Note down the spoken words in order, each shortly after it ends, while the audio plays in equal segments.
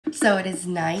So it is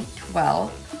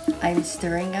 9:12. I'm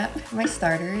stirring up my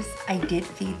starters. I did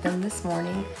feed them this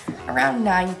morning around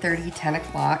 9:30, 10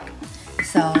 o'clock.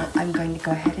 So I'm going to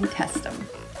go ahead and test them.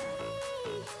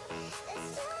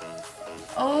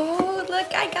 Oh,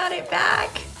 look, I got it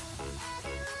back.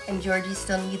 And Georgie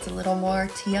still needs a little more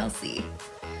TLC.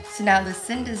 So now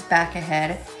Lucinda's back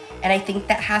ahead, and I think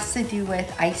that has to do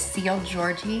with I sealed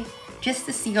Georgie just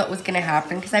to see what was gonna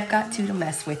happen because I've got two to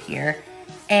mess with here.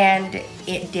 And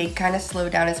it did kind of slow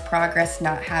down his progress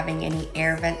not having any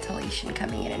air ventilation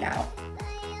coming in and out.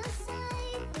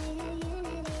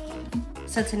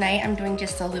 So tonight I'm doing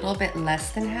just a little bit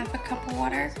less than half a cup of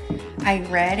water. I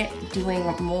read doing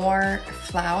more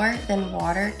flour than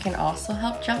water can also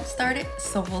help jumpstart it,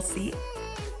 so we'll see.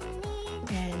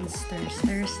 And stir,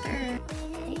 stir, stir.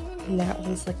 And that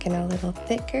one's looking a little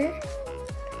thicker.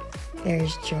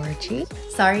 There's Georgie.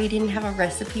 Sorry I didn't have a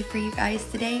recipe for you guys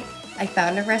today. I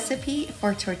found a recipe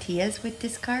for tortillas with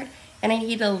discard, and I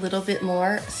need a little bit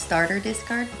more starter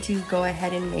discard to go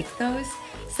ahead and make those.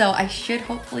 So I should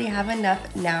hopefully have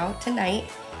enough now tonight,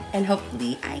 and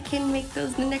hopefully I can make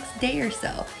those the next day or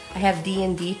so. I have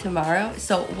D&D tomorrow,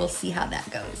 so we'll see how that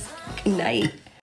goes. Good night.